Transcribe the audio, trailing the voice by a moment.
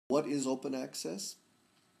What is open access?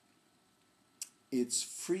 It's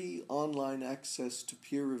free online access to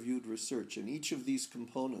peer-reviewed research, and each of these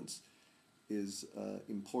components is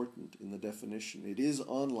important in the definition. It is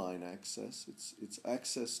online access. It's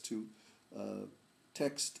access to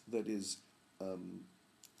text that is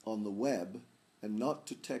on the web and not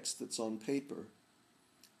to text that's on paper.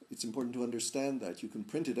 It's important to understand that. You can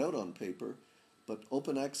print it out on paper, but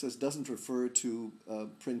open access doesn't refer to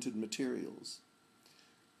printed materials.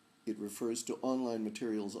 It refers to online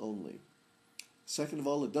materials only. Second of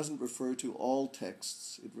all, it doesn't refer to all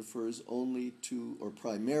texts. It refers only to, or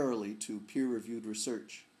primarily to, peer-reviewed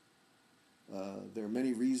research. There are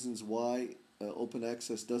many reasons why open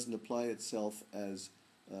access doesn't apply itself as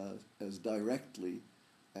directly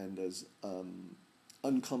and as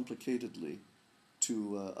uncomplicatedly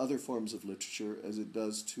to other forms of literature as it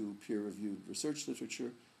does to peer-reviewed research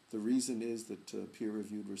literature. The reason is that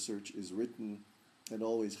peer-reviewed research is written and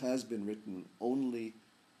always has been written only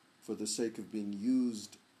for the sake of being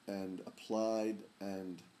used and applied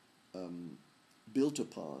and built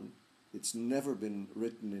upon. It's never been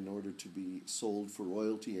written in order to be sold for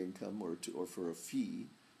royalty income or for a fee,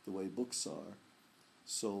 the way books are.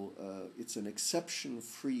 So it's an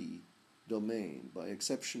exception-free domain. By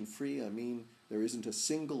exception-free, I mean there isn't a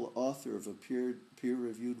single author of a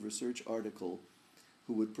peer-reviewed research article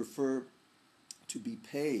who would prefer to be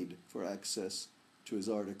paid for access to his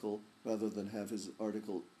article rather than have his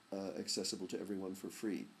article accessible to everyone for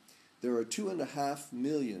free. There are 2.5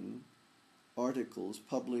 million articles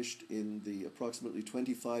published in the approximately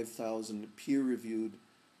 25,000 peer-reviewed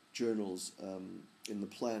journals in the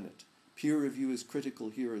planet. Peer review is critical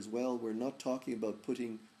here as well. We're not talking about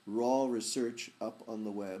putting raw research up on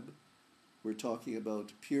the web. We're talking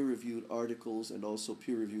about peer-reviewed articles and also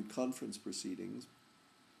peer-reviewed conference proceedings.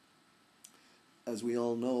 As we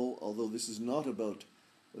all know, although this is not about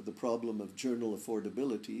the problem of journal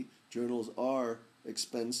affordability, journals are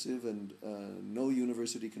expensive and no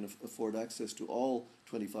university can afford access to all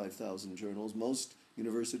 25,000 journals. Most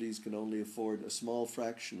universities can only afford a small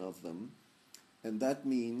fraction of them, and that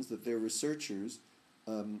means that their researchers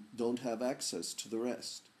don't have access to the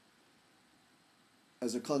rest.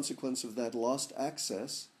 As a consequence of that lost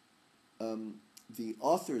access, the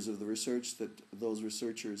authors of the research that those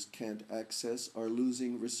researchers can't access are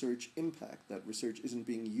losing research impact. That research isn't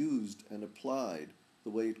being used and applied the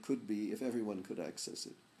way it could be if everyone could access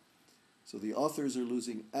it. So the authors are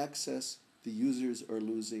losing access, the users are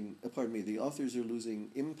losing, the authors are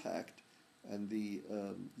losing impact, and the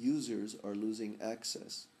users are losing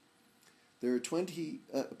access. There are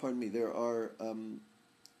there are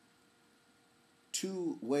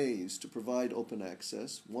 2 ways to provide open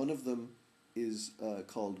access. One of them is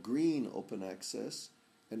called green open access,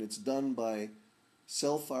 and it's done by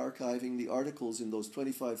self-archiving the articles in those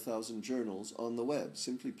 25,000 journals on the web,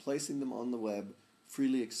 simply placing them on the web,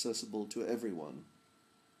 freely accessible to everyone.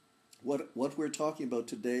 What we're talking about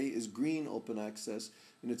today is green open access,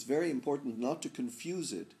 and it's very important not to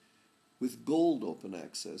confuse it with gold open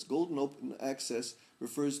access. Golden open access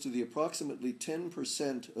refers to the approximately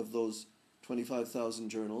 10% of those 25,000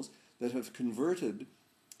 journals that have converted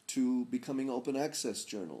to becoming open access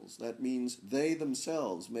journals. That means they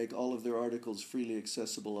themselves make all of their articles freely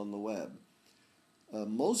accessible on the web.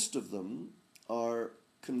 Most of them are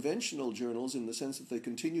conventional journals in the sense that they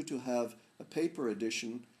continue to have a paper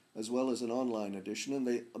edition as well as an online edition, and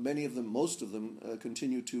most of them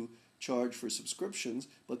continue to charge for subscriptions,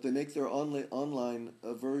 but they make their online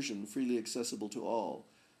version freely accessible to all.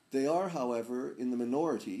 They are, however, in the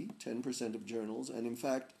minority, 10% of journals, and in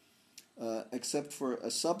fact, except for a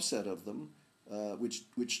subset of them,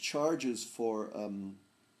 which charges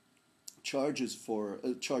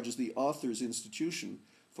the author's institution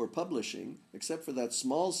for publishing, except for that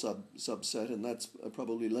small subset, and that's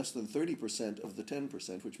probably less than 30% of the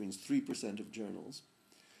 10%, which means 3% of journals.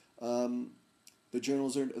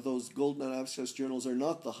 Those golden access journals are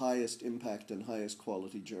not the highest impact and highest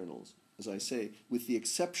quality journals, as I say, with the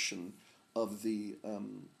exception of the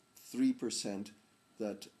 3%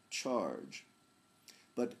 that charge.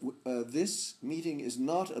 But this meeting is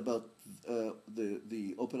not about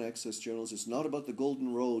the open access journals. It's not about the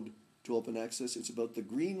golden road to open access. It's about the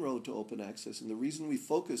green road to open access. And the reason we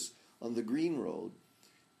focus on the green road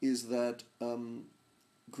is that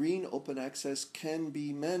green open access can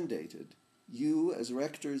be mandated. You, as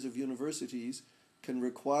rectors of universities, can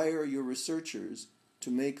require your researchers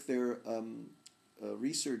to make their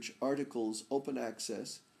research articles open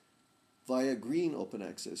access via green open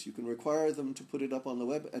access. You can require them to put it up on the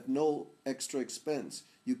web at no extra expense.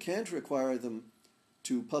 You can't require them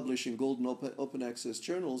to publish in golden open access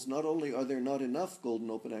journals, not only are there not enough golden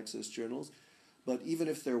open access journals, but even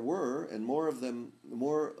if there were, and more of them,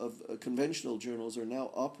 more of conventional journals are now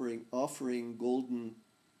offering golden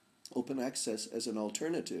open access as an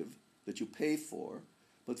alternative that you pay for.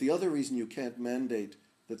 But the other reason you can't mandate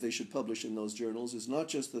that they should publish in those journals is not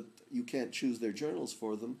just that you can't choose their journals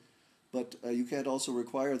for them, but you can't also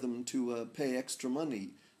require them to pay extra money.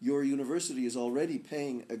 Your university is already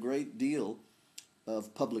paying a great deal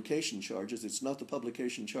of publication charges. It's not the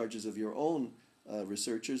publication charges of your own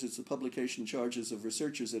researchers, it's the publication charges of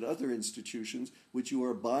researchers at other institutions, which you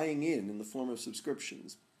are buying in the form of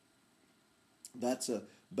subscriptions. That's a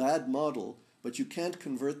bad model, but you can't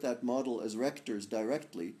convert that model as rectors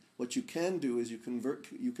directly. What you can do is you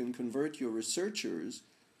can convert your researchers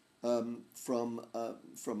from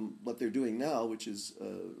what they're doing now, which is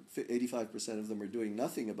 85% of them are doing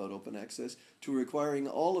nothing about open access, to requiring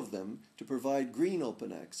all of them to provide green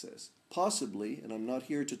open access. Possibly, and I'm not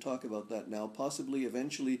here to talk about that now, possibly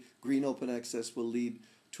eventually green open access will lead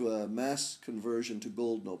to a mass conversion to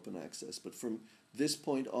golden open access. But from this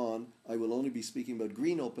point on, I will only be speaking about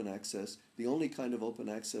green open access, the only kind of open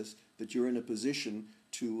access that you're in a position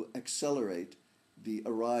to accelerate the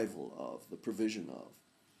arrival of, the provision of.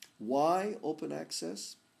 Why open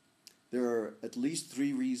access? There are at least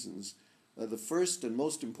 3 reasons. The first and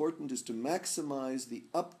most important is to maximize the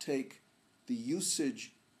uptake, the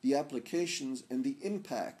usage, the applications, and the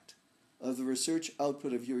impact of the research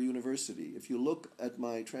output of your university. If you look at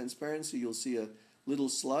my transparency, you'll see a little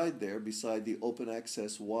slide there beside the open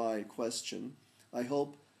access why question. I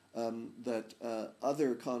hope that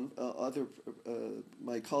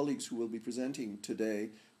my colleagues who will be presenting today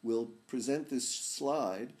will present this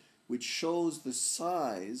slide, which shows the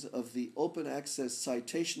size of the open access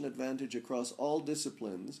citation advantage across all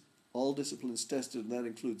disciplines tested, and that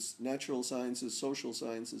includes natural sciences, social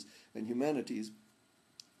sciences, and humanities.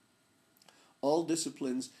 All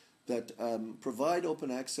disciplines that provide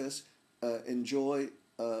open access enjoy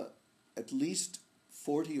at least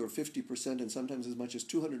 40 or 50%, and sometimes as much as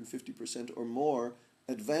 250% or more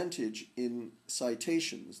advantage in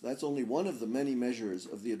citations. That's only one of the many measures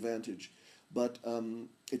of the advantage, but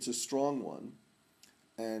it's a strong one.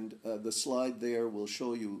 And the slide there will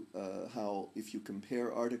show you how, if you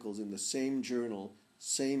compare articles in the same journal,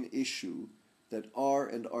 same issue, that are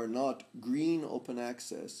and are not green open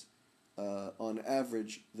access, on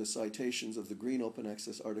average, the citations of the green open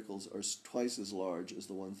access articles are twice as large as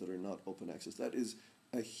the ones that are not open access. That is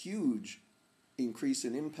a huge increase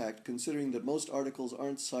in impact, considering that most articles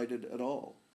aren't cited at all.